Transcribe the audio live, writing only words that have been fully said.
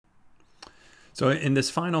So in this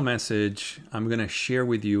final message, I'm going to share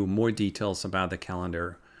with you more details about the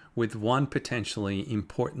calendar with one potentially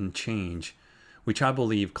important change, which I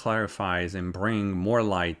believe clarifies and brings more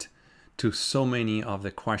light to so many of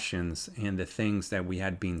the questions and the things that we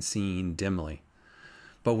had been seeing dimly.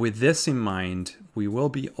 But with this in mind, we will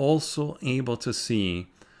be also able to see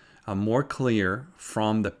a more clear,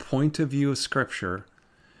 from the point of view of Scripture,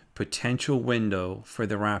 potential window for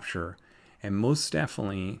the rapture, and most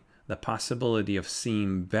definitely the possibility of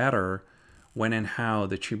seeing better when and how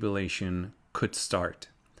the tribulation could start.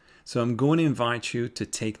 So I'm going to invite you to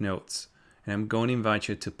take notes, and I'm going to invite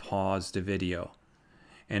you to pause the video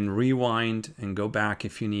and rewind and go back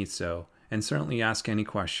if you need so, and certainly ask any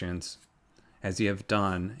questions as you have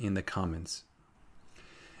done in the comments.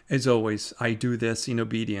 As always, I do this in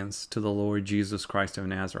obedience to the Lord Jesus Christ of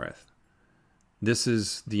Nazareth. This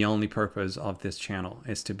is the only purpose of this channel,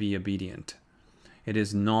 is to be obedient. It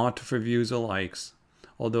is not for views or likes,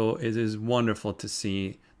 although it is wonderful to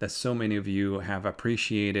see that so many of you have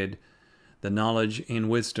appreciated the knowledge and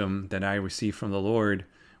wisdom that I receive from the Lord,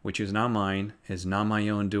 which is not mine, is not my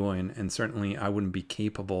own doing, and certainly I wouldn't be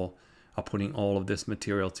capable of putting all of this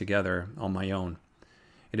material together on my own.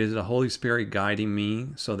 It is the Holy Spirit guiding me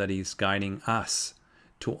so that He's guiding us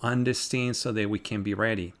to understand so that we can be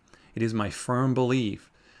ready. It is my firm belief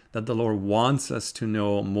that the Lord wants us to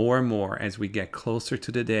know more and more as we get closer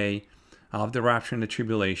to the day of the rapture and the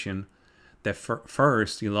tribulation, that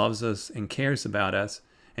first, He loves us and cares about us,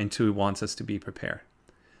 and two, He wants us to be prepared.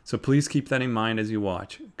 So please keep that in mind as you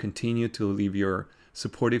watch. Continue to leave your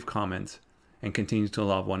supportive comments and continue to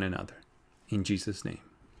love one another. In Jesus' name.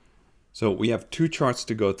 So we have two charts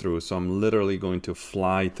to go through, so I'm literally going to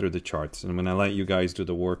fly through the charts, and I'm going to let you guys do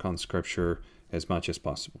the work on Scripture as much as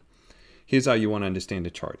possible. Here's how you want to understand the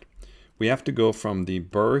chart. We have to go from the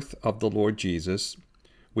birth of the Lord Jesus,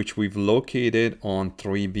 which we've located on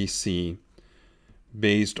 3 BC,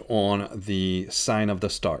 based on the sign of the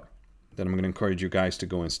star, that I'm going to encourage you guys to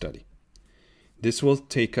go and study. This will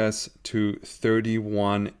take us to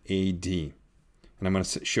 31 AD, and I'm going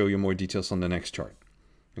to show you more details on the next chart.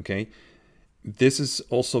 Okay, this is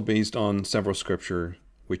also based on several scripture,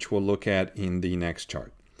 which we'll look at in the next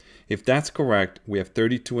chart. If that's correct, we have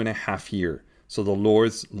 32 and a half years. So the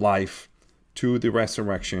Lord's life to the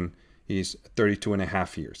resurrection is 32 and a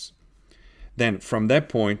half years. Then from that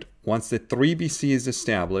point, once the 3 BC is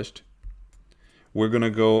established, we're going to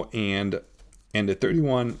go and the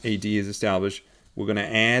 31 AD is established. We're going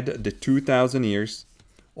to add the 2,000 years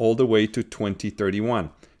all the way to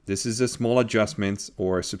 2031. This is a small adjustments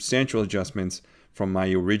or substantial adjustments from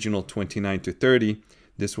my original 29 to 30.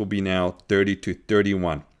 This will be now 30 to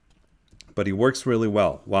 31. But it works really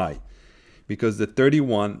well. Why? Because the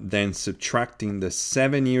 31, then subtracting the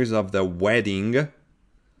 7 years of the wedding,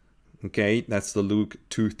 okay, that's the Luke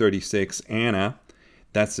 2:36 Anna,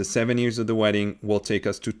 that's the 7 years of the wedding, will take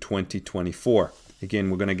us to 2024. Again,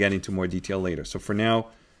 we're going to get into more detail later. So for now,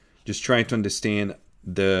 just try to understand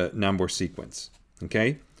the number sequence,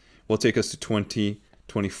 okay? Will take us to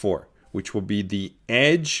 2024, which will be the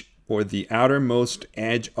edge or the outermost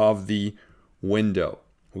edge of the window.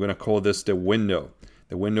 We're going to call this the window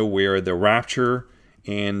where the rapture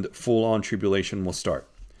and full-on tribulation will start.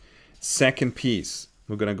 Second piece,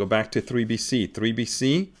 we're going to go back to 3 BC. 3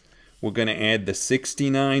 BC, we're going to add the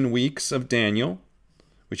 69 weeks of Daniel,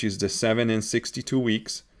 which is the 7 and 62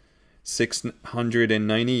 weeks,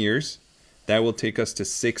 690 years. That will take us to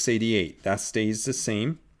 688. That stays the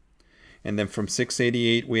same. And then from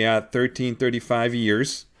 688, we add 1335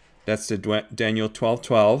 years. That's the Daniel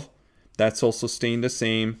 12:12. That's also staying the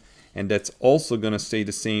same, and that's also going to stay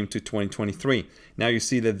the same to 2023. Now you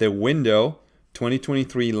see that the window,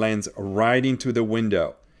 2023, lands right into the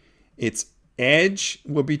window. Its edge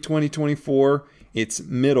will be 2024. Its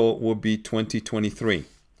middle will be 2023.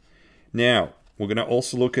 Now, we're going to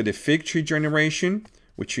also look at the fig tree generation,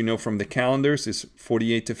 which you know from the calendars is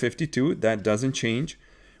 48 to 52. That doesn't change.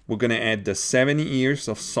 We're going to add the 70 years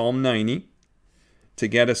of Psalm 90 to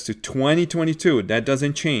get us to 2022. That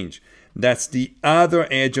doesn't change. That's the other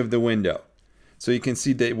edge of the window. So you can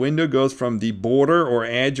see the window goes from the border or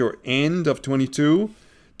edge or end of 22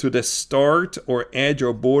 to the start or edge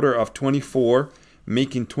or border of 24,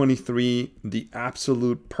 making 23 the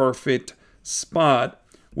absolute perfect spot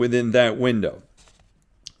within that window.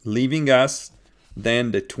 Leaving us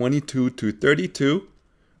then the 22 to 32,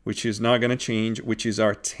 which is not going to change, which is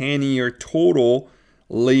our 10-year total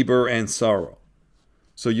labor and sorrow.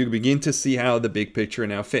 So you begin to see how the big picture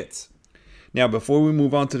now fits. Now, before we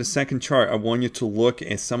move on to the second chart, I want you to look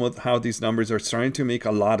at some of how these numbers are starting to make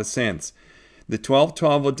a lot of sense. The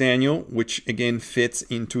 12-12 of Daniel, which again fits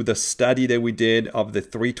into the study that we did of the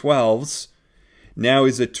 3/12s, now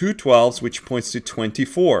is the 2/12s, which points to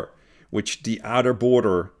 24, which the outer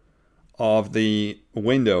border of the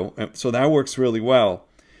window. So that works really well.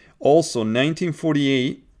 Also,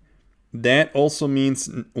 1948, that also means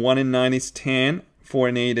 1 and 9 is 10, 4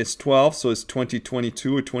 and 8 is 12, so it's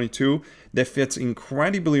 2022 or 22. That fits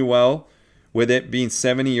incredibly well with it being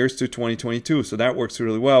 70 years to 2022. So that works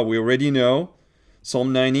really well. We already know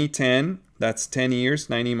Psalm 90, 10, that's 10 years,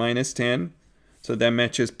 90 minus 10. So that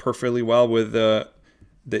matches perfectly well with the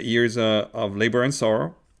years of labor and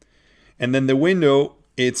sorrow. And then the window,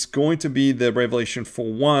 it's going to be the Revelation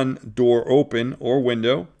 4:1, door open or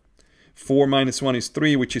window. 4 minus 1 is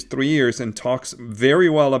 3, which is 3 years, and talks very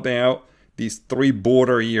well about these 3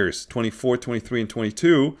 border years, 24, 23, and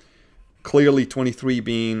 22. Clearly 23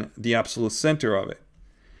 being the absolute center of it.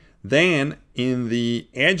 Then in the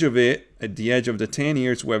edge of it, at the edge of the 10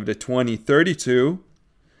 years, we have the 2032,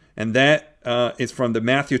 and that is from the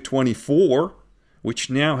Matthew 24,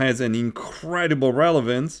 which now has an incredible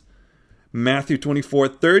relevance. Matthew 24,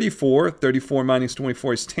 34, 34 minus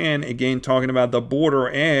 24 is 10, again talking about the border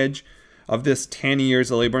edge of this 10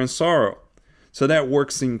 years of labor and sorrow. So that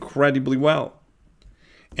works incredibly well.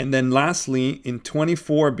 And then lastly, in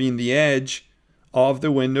 24 being the edge of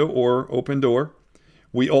the window or open door,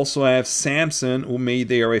 we also have Samson, who made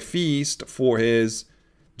there a feast for his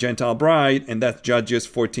Gentile bride, and that's Judges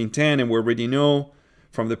 14:10. And we already know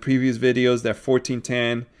from the previous videos that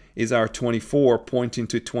 14:10 is our 24, pointing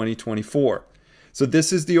to 2024. So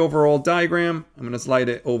this is the overall diagram. I'm going to slide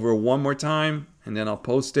it over one more time, and then I'll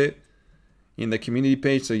post it in the community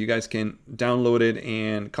page so you guys can download it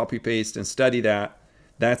and copy paste and study that.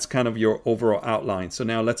 That's kind of your overall outline. So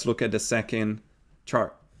now let's look at the second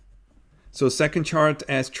chart. So second chart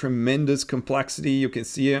has tremendous complexity. You can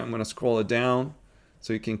see it. I'm going to scroll it down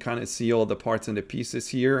so you can kind of see all the parts and the pieces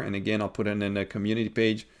here. And again, I'll put it in the community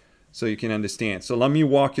page so you can understand. So let me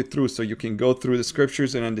walk you through so you can go through the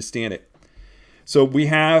scriptures and understand it. So we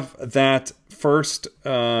have that first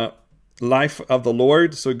life of the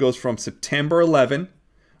Lord. So it goes from September 11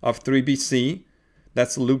 of 3 BC.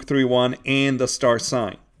 That's Luke 3:1 and the star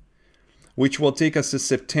sign, which will take us to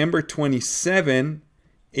September 27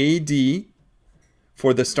 AD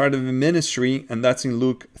for the start of the ministry, and that's in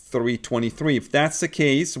Luke 3:23. If that's the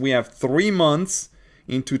case, we have 3 months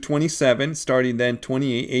into 27, starting then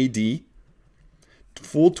 28 AD,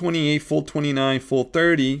 full 28, full 29, full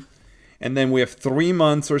 30, and then we have 3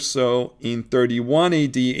 months or so in 31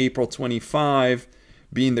 AD, April 25,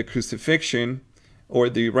 being the crucifixion, or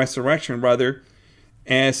the resurrection rather,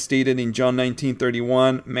 as stated in John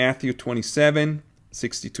 19:31, Matthew 27,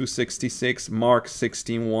 62-66, Mark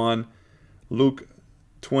 16:1, Luke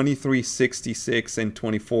 23:66, and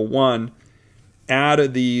 24:1. Out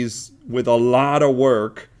of these, with a lot of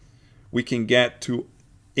work, we can get to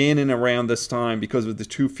in and around this time because of the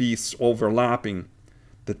 2 feasts overlapping,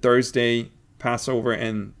 the Thursday Passover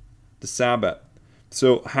and the Sabbath.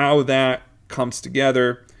 So how that comes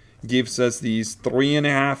together gives us these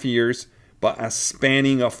 3.5 years, but a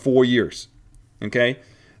spanning of 4 years. Okay?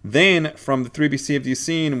 Then from the 3 BC of the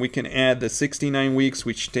scene, we can add the 69 weeks,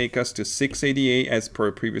 which take us to 688 as per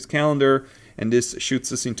a previous calendar, and this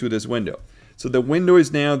shoots us into this window. So the window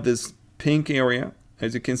is now this pink area,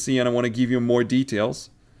 as you can see, and I want to give you more details,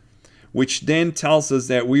 which then tells us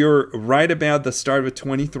that we are right about the start of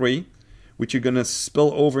 23, which are going to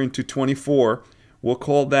spill over into 24. We'll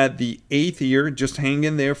call that the 8th year. Just hang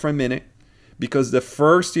in there for a minute, because the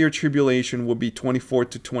first year tribulation will be 24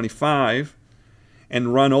 to 25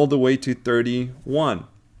 and run all the way to 31.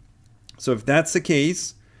 So if that's the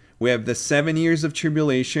case, we have the 7 years of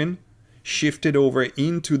tribulation shifted over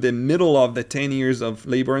into the middle of the 10 years of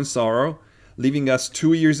labor and sorrow, leaving us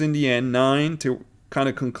 2 years in the end, 9 to kind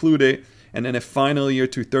of conclude it, and then a final year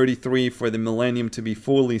to 33 for the millennium to be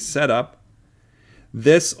fully set up.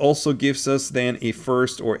 This also gives us then a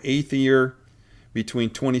 1st or 8th year between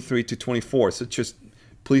 23 to 24. So just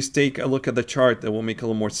please take a look at the chart. That will make a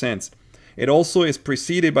little more sense. It also is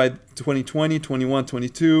preceded by 2020, 21,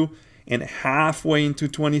 22, and halfway into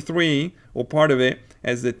 23, or part of it,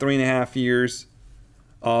 as the 3.5 years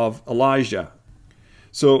of Elijah.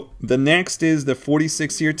 So the next is the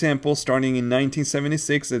 46-year temple, starting in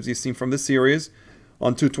 1976, as you've seen from the series,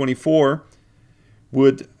 on 224,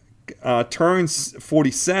 would turns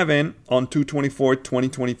 47 on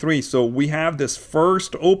 2/24/2023. So we have this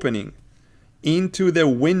first opening into the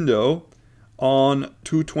window on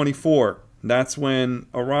 2/24. That's when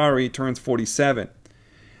Arari turns 47.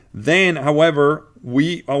 Then, however,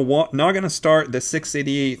 we are not going to start the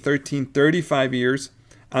 688, 1335 years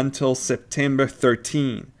until September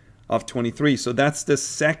 13 of 23. So that's the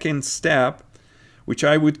second step, which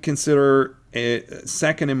I would consider a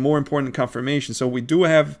second and more important confirmation. So we do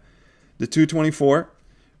have the 224,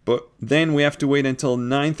 but then we have to wait until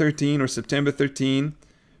 9/13 or September 13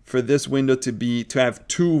 for this window to have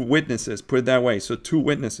two witnesses, put it that way. So two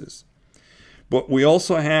witnesses. But we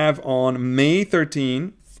also have on May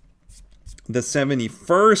 13, the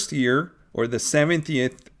 71st year, or the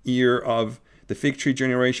 70th year of the fig tree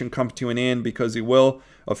generation come to an end, because it will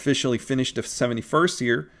officially finish the 71st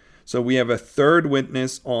year. So we have a third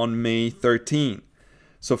witness on May 13.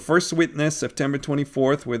 So first witness, September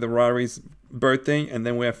 24th, with Harari's birthday, and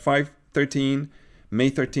then we have 5/13, May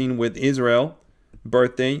 13 with Israel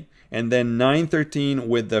birthday, and then 9/13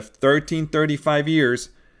 with the 1335 years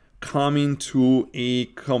coming to a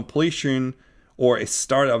completion or a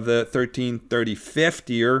start of the 1335th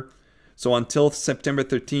year. So until September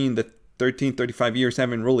 13, the 1335 years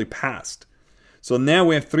haven't really passed. So now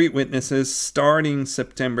we have three witnesses starting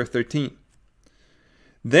September 13.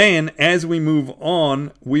 Then as we move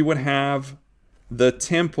on, we would have the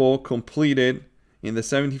temple completed in the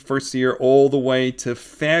 71st year all the way to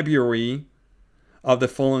February of the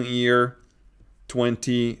following year,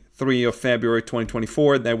 23 of February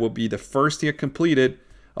 2024. That will be the first year completed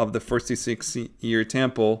of the 46-year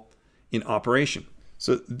temple in operation.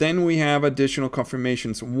 So then we have additional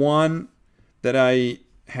confirmations. One that I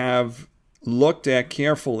have looked at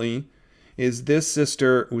carefully is this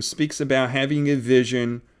sister who speaks about having a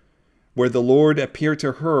vision where the Lord appeared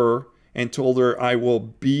to her and told her, I will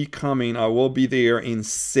be coming, I will be there in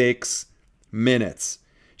 6 minutes.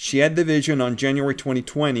 She had the vision on January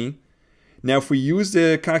 2020. Now, if we use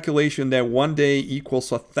the calculation that 1 day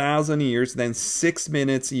equals 1,000 years, then 6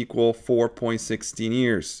 minutes equal 4.16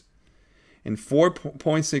 years. And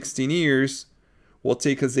 4.16 years will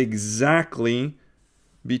take us exactly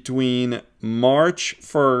between March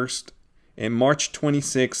 1st and March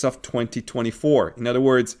 26th of 2024. In other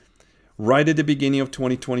words, right at the beginning of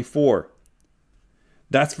 2024.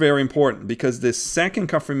 That's very important, because the second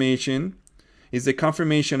confirmation is the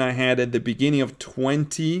confirmation I had at the beginning of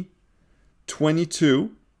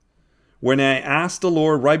 2022, when I asked the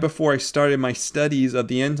Lord right before I started my studies of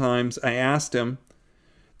the end times. I asked him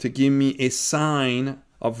to give me a sign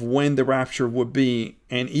of when the rapture would be,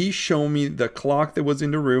 and he showed me the clock that was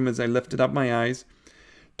in the room as I lifted up my eyes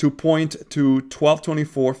to point to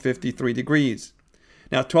 12:24:53 degrees.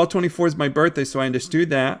 Now 12:24 is my birthday, so I understood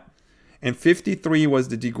that, and 53 was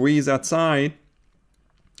the degrees outside.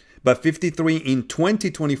 But 53 in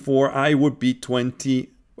 2024, I would be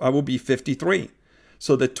 53.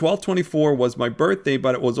 So the 12/24 was my birthday,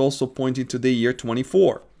 but it was also pointing to the year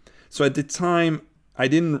 24. So at the time, I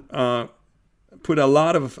didn't put a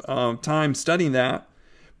lot of time studying that,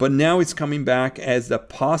 but now it's coming back as the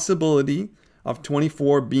possibility of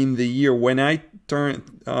 24 being the year when I turned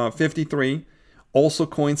 53, also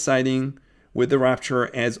coinciding with the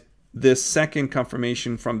rapture, as this second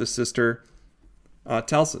confirmation from the sister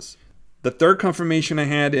tells us. The third confirmation I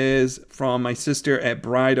had is from my sister at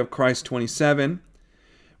Bride of Christ 27,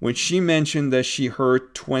 when she mentioned that she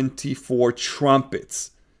heard 24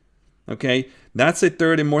 trumpets. Okay, that's a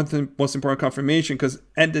third and most important confirmation, because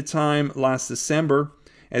at the time last December,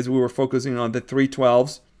 as we were focusing on the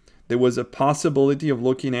 312s, there was a possibility of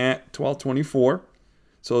looking at 1224,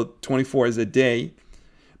 so 24 is a day,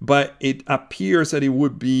 but it appears that it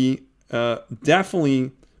would be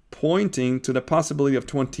definitely pointing to the possibility of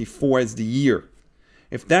 24 as the year.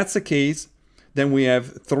 If that's the case, then we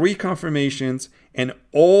have three confirmations, and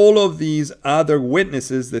all of these other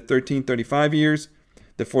witnesses, the 1335 years,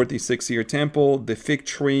 the 46-year temple, the fig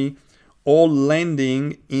tree, all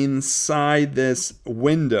landing inside this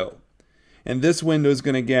window. And this window is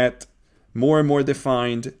going to get more and more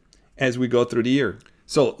defined as we go through the year.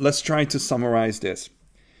 So let's try to summarize this.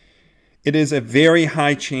 It is a very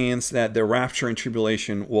high chance that the rapture and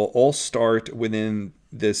tribulation will all start within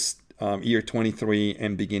this year 23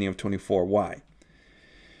 and beginning of 24. Why?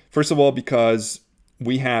 First of all, because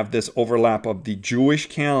we have this overlap of the Jewish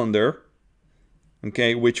calendar,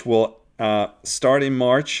 okay, which will start in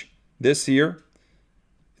March this year,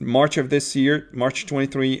 March of this year, March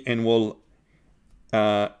 23, and will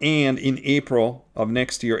end in April of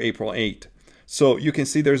next year, April 8. So you can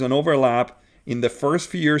see there's an overlap in the first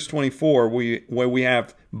few years, 24, where we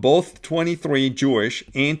have both 23 Jewish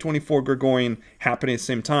and 24 Gregorian happening at the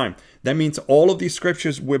same time. That means all of these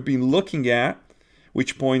scriptures we've been looking at,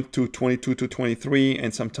 which point to 22 to 23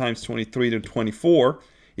 and sometimes 23 to 24.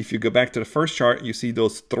 If you go back to the first chart, you see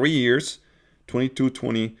those 3 years, 22,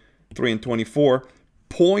 23, and 24,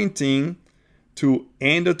 pointing to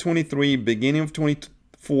end of 23, beginning of 24,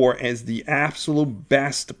 4 as the absolute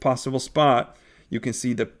best possible spot, you can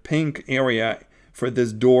see the pink area for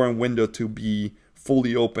this door and window to be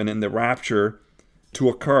fully open and the rapture to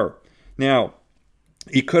occur. Now,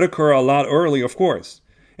 it could occur a lot early, of course.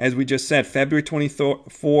 As we just said, February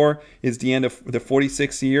 24 is the end of the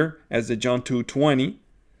 46th year as the John 2:20.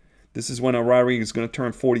 This is when Harari is going to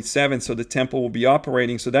turn 47, so the temple will be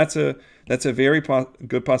operating. So that's a very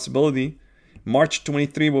good possibility. March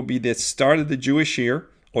 23 will be the start of the Jewish year,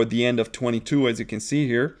 or the end of 22, as you can see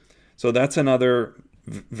here. So that's another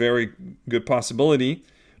very good possibility.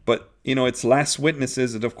 But, you know, it's last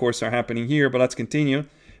witnesses that, of course, are happening here. But let's continue.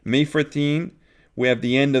 May 14, we have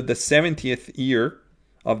the end of the 70th year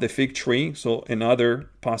of the fig tree. So another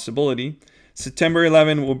possibility. September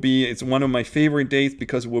 11 will be, it's one of my favorite dates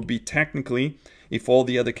because it will be technically, if all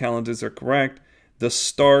the other calendars are correct, the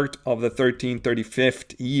start of the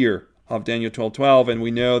 1335th year of Daniel 12:12. And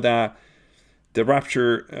we know that the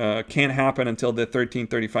rapture can't happen until the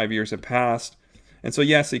 1335 years have passed. And so,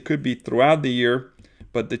 yes, it could be throughout the year,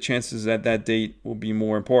 but the chances that that date will be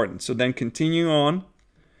more important. So then continue on,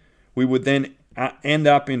 we would then end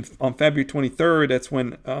up on February 23rd. That's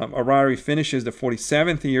when Harari finishes the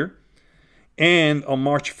 47th year. And on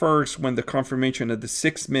March 1st, when the confirmation of the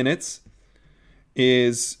 6 minutes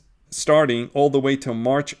is starting all the way to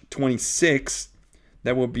March 26th,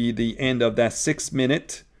 that will be the end of that 6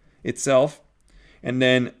 minute itself. And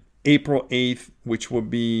then April 8th, which will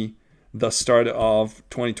be the start of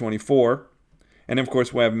 2024. And of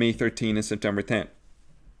course, we'll have May 13 and September 10.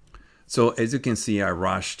 So as you can see, I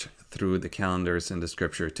rushed through the calendars in the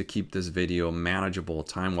scripture to keep this video manageable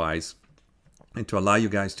time-wise and to allow you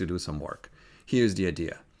guys to do some work. Here's the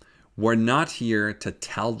idea. We're not here to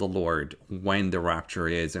tell the Lord when the rapture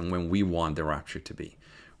is and when we want the rapture to be.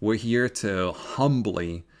 We're here to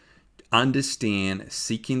humbly understand,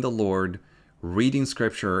 seeking the Lord, reading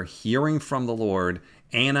scripture, hearing from the Lord,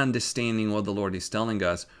 and understanding what the Lord is telling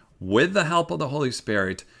us with the help of the Holy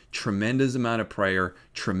Spirit, tremendous amount of prayer,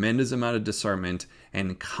 tremendous amount of discernment,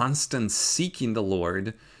 and constant seeking the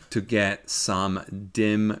Lord to get some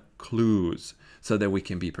dim clues so that we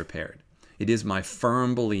can be prepared. It is my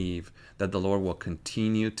firm belief that the Lord will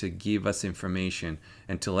continue to give us information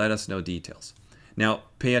and to let us know details. Now,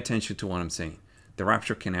 pay attention to what I'm saying. The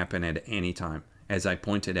rapture can happen at any time. As I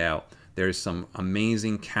pointed out, there's some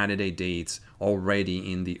amazing candidate dates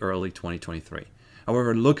already in the early 2023.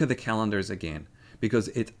 However, look at the calendars again, because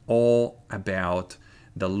it's all about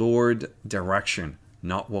the Lord direction,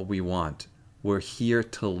 not what we want. We're here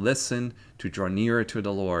to listen, to draw nearer to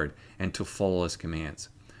the Lord, and to follow His commands.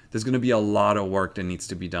 There's going to be a lot of work that needs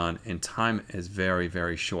to be done, and time is very,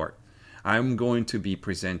 very short. I'm going to be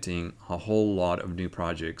presenting a whole lot of new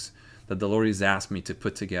projects that the Lord has asked me to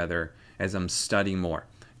put together as I'm studying more.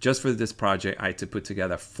 Just for this project, I had to put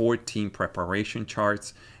together 14 preparation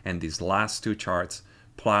charts and these last 2 charts,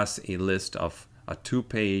 plus a list of a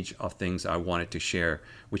 2-page of things I wanted to share,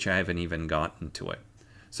 which I haven't even gotten to it.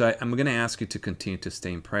 So I'm going to ask you to continue to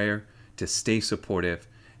stay in prayer, to stay supportive,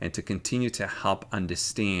 and to continue to help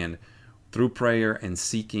understand through prayer and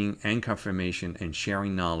seeking and confirmation and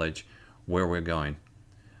sharing knowledge where we're going.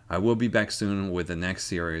 I will be back soon with the next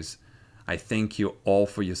series. I thank you all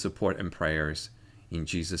for your support and prayers. In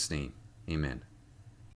Jesus' name, amen.